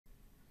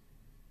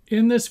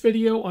In this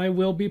video, I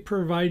will be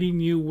providing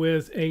you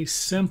with a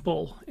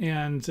simple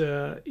and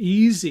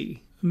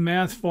easy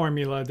math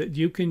formula that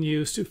you can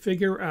use to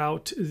figure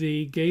out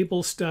the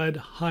gable stud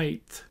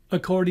height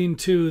according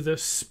to the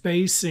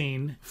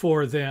spacing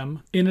for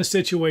them in a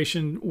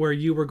situation where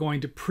you were going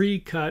to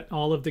pre-cut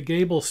all of the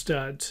gable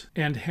studs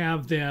and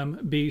have them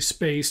be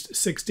spaced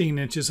 16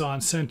 inches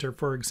on center,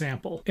 for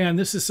example. And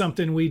this is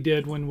something we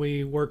did when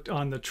we worked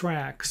on the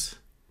tracks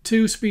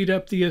to speed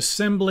up the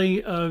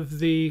assembly of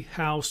the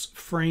house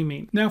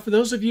framing. Now, for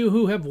those of you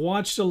who have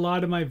watched a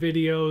lot of my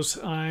videos,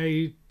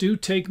 I do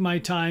take my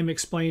time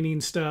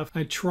explaining stuff.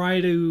 I try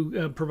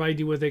to provide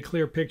you with a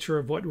clear picture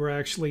of what we're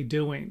actually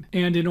doing.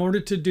 And in order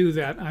to do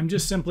that, I'm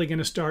just simply going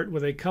to start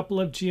with a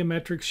couple of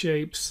geometric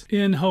shapes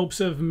in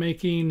hopes of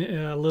making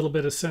a little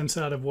bit of sense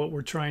out of what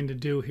we're trying to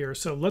do here.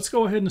 So let's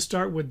go ahead and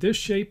start with this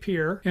shape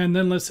here, and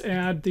then let's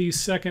add the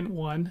second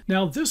one.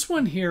 Now, this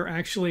one here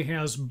actually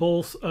has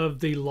both of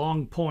the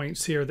long points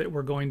here that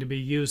we're going to be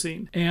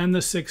using and the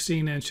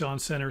 16-inch on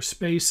center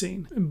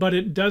spacing, but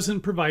it doesn't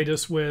provide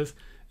us with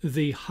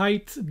the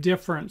height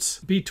difference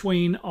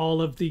between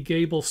all of the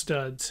gable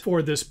studs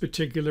for this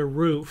particular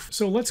roof.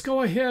 So let's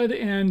go ahead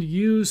and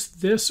use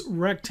this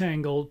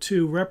rectangle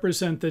to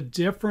represent the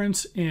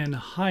difference in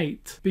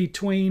height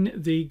between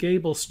the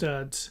gable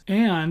studs,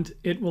 and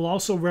it will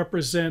also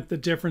represent the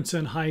difference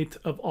in height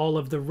of all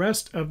of the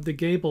rest of the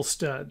gable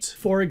studs.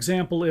 For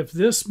example, if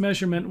this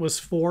measurement was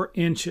 4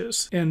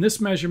 inches and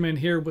this measurement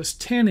here was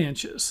 10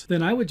 inches,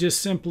 then I would just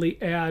simply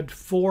add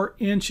 4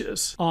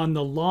 inches on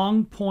the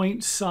long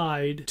point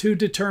side to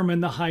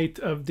determine the height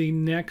of the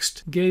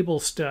next gable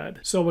stud.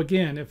 So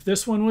again, if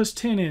this one was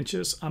 10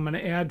 inches, I'm going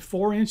to add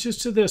 4 inches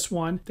to this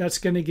one. That's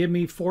going to give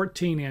me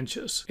 14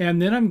 inches. And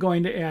then I'm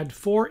going to add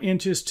 4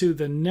 inches to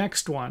the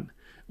next one,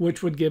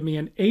 which would give me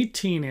an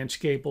 18-inch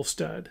gable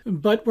stud.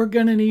 But we're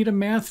going to need a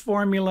math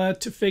formula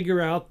to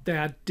figure out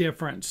that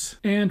difference,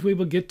 and we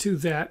will get to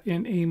that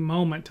in a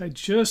moment. I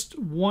just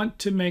want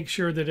to make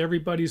sure that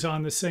everybody's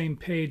on the same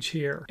page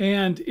here.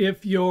 And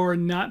if you're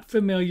not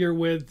familiar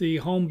with the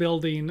home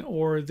building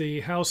or the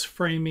house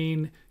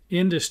framing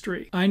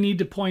industry, I need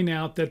to point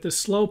out that the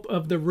slope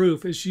of the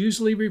roof is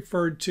usually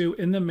referred to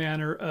in the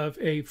manner of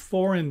a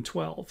 4 and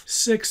 12,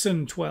 6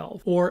 and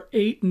 12, or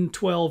 8 and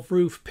 12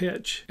 roof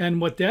pitch. And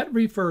what that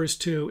refers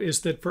to is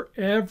that for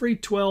every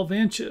 12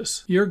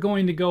 inches, you're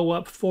going to go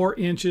up 4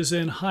 inches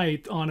in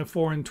height on a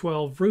 4 and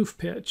 12 roof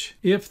pitch.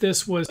 If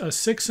this was a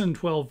 6 and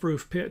 12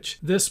 roof pitch,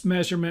 this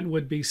measurement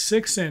would be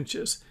 6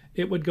 inches.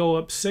 It would go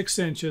up 6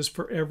 inches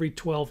for every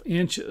 12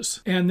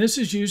 inches. And this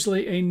is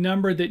usually a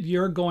number that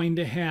you're going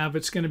to have.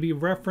 It's going to be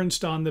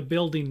referenced on the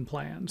building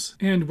plans.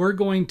 And we're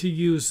going to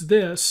use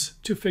this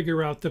to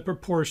figure out the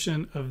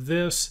proportion of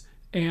this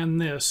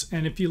and this.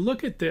 And if you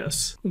look at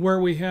this, where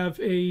we have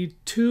a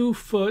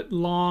 2-foot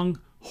long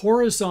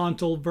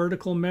horizontal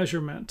vertical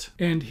measurement,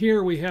 and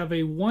here we have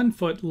a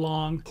 1-foot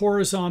long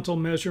horizontal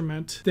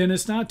measurement, then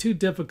it's not too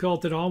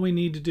difficult that all we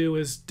need to do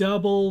is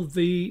double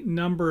the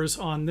numbers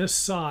on this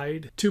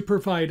side to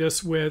provide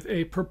us with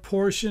a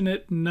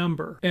proportionate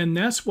number. And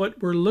that's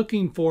what we're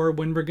looking for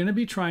when we're going to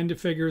be trying to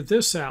figure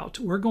this out.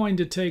 We're going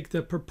to take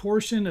the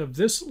proportion of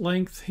this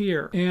length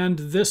here and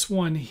this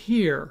one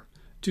here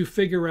to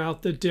figure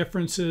out the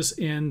differences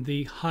in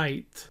the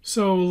height.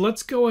 So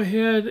let's go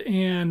ahead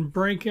and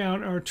break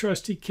out our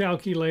trusty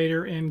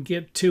calculator and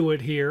get to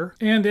it here.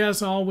 And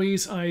as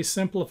always, I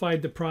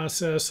simplified the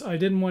process. I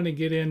didn't want to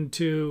get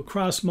into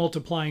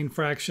cross-multiplying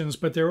fractions,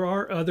 but there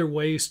are other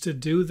ways to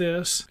do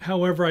this.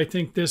 However, I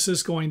think this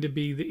is going to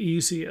be the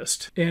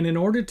easiest. And in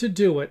order to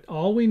do it,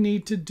 all we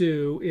need to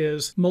do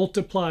is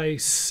multiply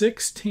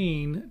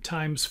 16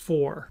 times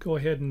 4. Go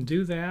ahead and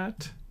do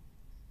that.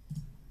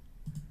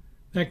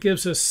 That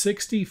gives us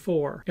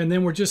 64. And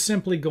then we're just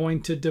simply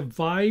going to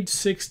divide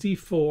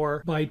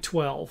 64 by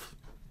 12.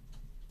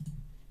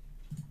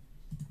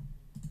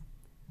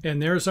 And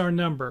there's our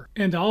number.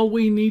 And all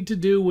we need to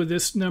do with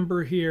this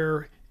number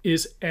here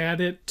is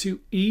add it to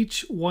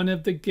each one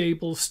of the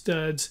gable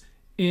studs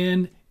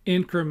in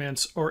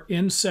increments or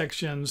in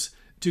sections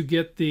to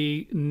get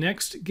the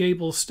next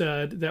gable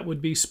stud that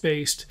would be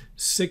spaced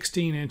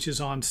 16 inches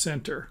on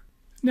center.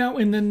 Now,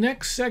 in the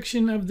next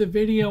section of the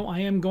video, I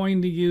am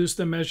going to use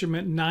the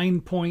measurement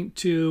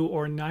 9.2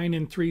 or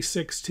 9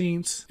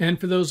 3/16. And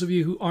for those of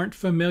you who aren't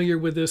familiar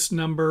with this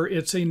number,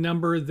 it's a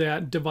number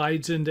that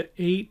divides into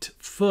 8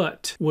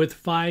 foot with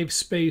 5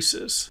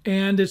 spaces.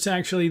 And it's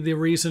actually the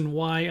reason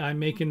why I'm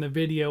making the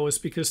video is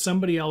because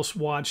somebody else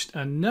watched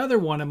another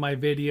one of my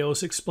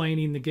videos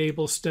explaining the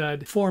gable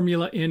stud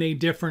formula in a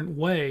different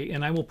way.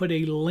 And I will put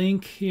a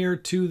link here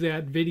to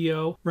that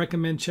video.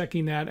 Recommend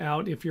checking that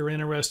out if you're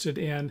interested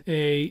in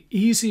a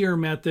easier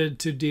method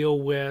to deal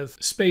with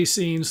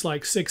spacings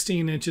like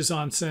 16 inches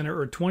on center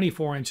or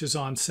 24 inches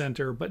on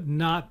center, but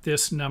not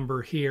this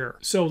number here.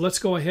 So let's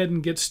go ahead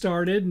and get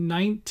started.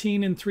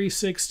 19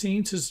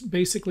 3/16 is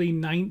basically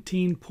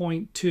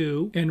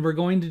 19.2, and we're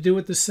going to do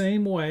it the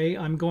same way.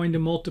 I'm going to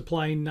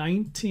multiply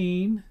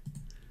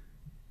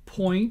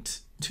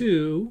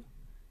 19.2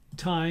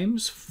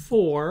 times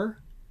 4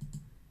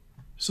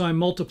 So I'm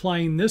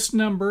multiplying this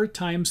number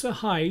times the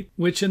height,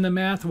 which in the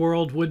math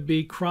world would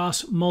be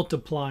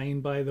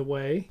cross-multiplying, by the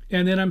way.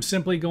 And then I'm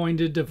simply going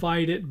to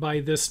divide it by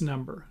this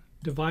number.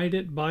 Divide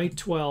it by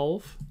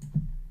 12.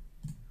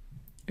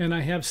 And I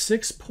have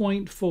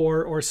 6.4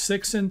 or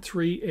 6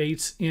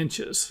 3/8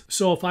 inches.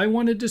 So if I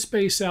wanted to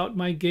space out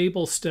my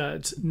gable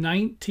studs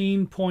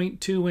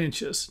 19.2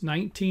 inches,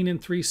 19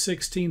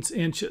 3/16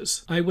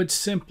 inches, I would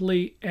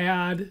simply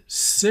add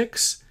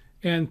 6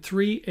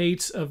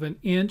 3/8 of an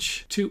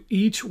inch to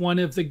each one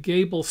of the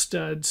gable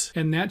studs,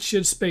 and that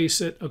should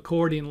space it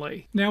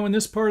accordingly. Now in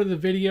this part of the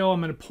video,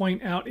 I'm going to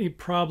point out a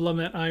problem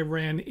that I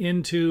ran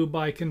into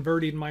by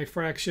converting my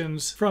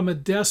fractions from a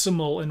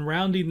decimal and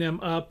rounding them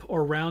up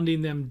or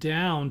rounding them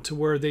down to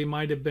where they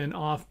might have been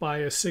off by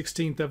a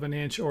 1/16 of an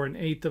inch or an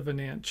 1/8 of an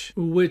inch,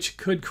 which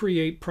could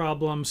create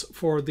problems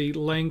for the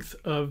length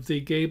of the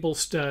gable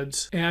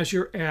studs as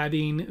you're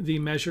adding the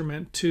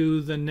measurement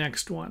to the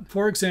next one.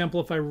 For example,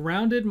 if I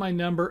rounded my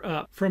number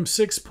up from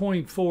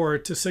 6.4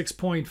 to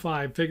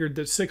 6.5, figured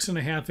that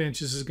 6.5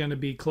 inches is going to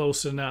be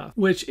close enough,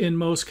 which in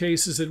most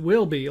cases it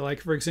will be. Like,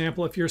 for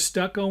example, if you're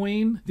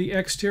stuccoing the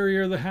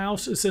exterior of the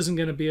house, this isn't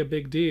going to be a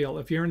big deal.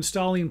 If you're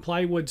installing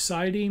plywood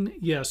siding,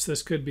 yes,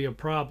 this could be a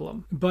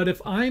problem. But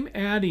if I'm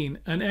adding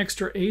an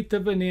extra 1/8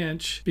 of an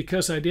inch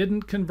because I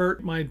didn't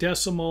convert my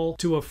decimal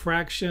to a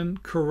fraction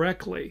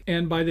correctly,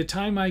 and by the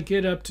time I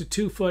get up to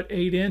 2 foot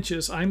 8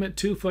 inches, I'm at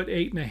 2 foot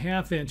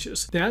 8.5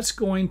 inches, that's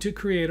going to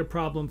create a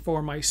problem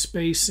for my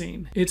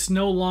spacing. It's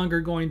no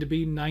longer going to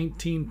be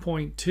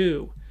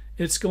 19.2.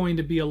 It's going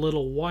to be a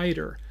little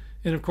wider.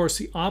 And of course,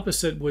 the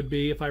opposite would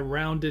be if I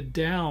rounded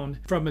down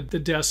from the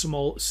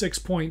decimal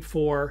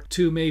 6.4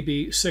 to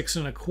maybe 6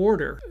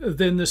 1/4,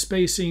 then the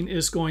spacing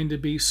is going to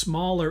be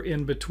smaller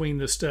in between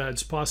the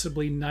studs,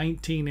 possibly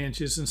 19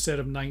 inches instead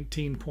of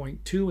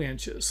 19.2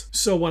 inches.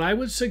 So what I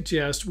would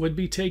suggest would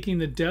be taking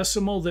the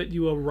decimal that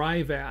you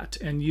arrive at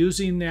and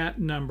using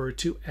that number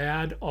to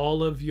add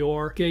all of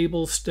your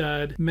gable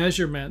stud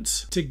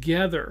measurements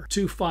together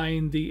to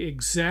find the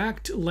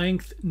exact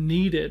length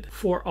needed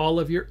for all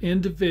of your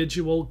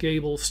individual gable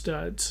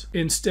studs,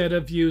 instead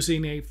of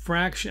using a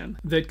fraction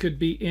that could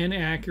be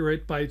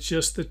inaccurate by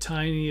just the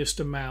tiniest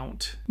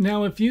amount.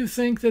 Now, if you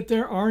think that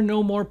there are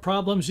no more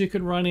problems you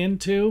could run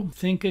into,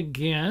 think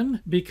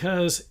again,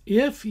 because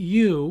if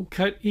you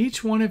cut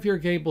each one of your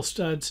gable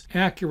studs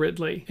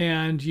accurately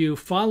and you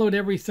followed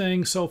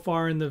everything so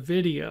far in the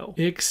video,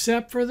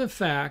 except for the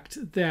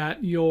fact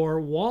that your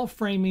wall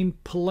framing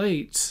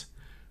plates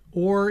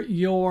or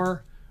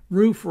your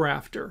roof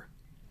rafter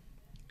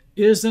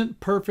isn't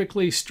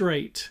perfectly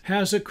straight,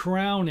 has a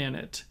crown in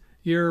it,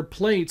 your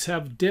plates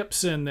have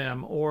dips in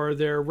them, or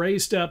they're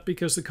raised up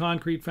because the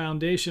concrete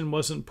foundation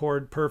wasn't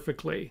poured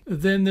perfectly,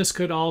 then this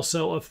could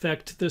also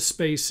affect the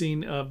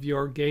spacing of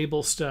your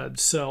gable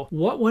studs. So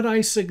what would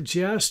I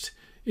suggest?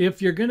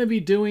 If you're going to be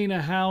doing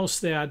a house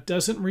that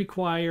doesn't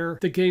require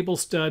the gable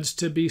studs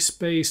to be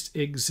spaced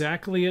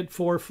exactly at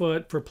 4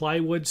 foot for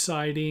plywood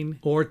siding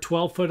or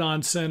 12 foot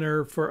on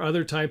center for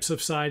other types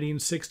of siding,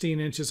 16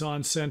 inches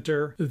on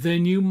center,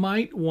 then you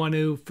might want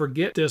to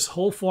forget this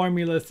whole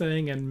formula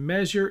thing and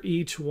measure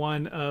each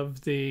one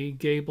of the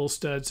gable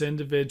studs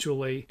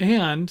individually.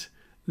 And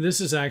this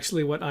is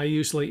actually what I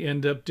usually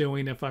end up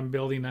doing if I'm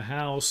building a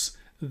house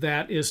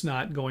that is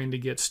not going to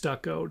get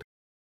stuccoed.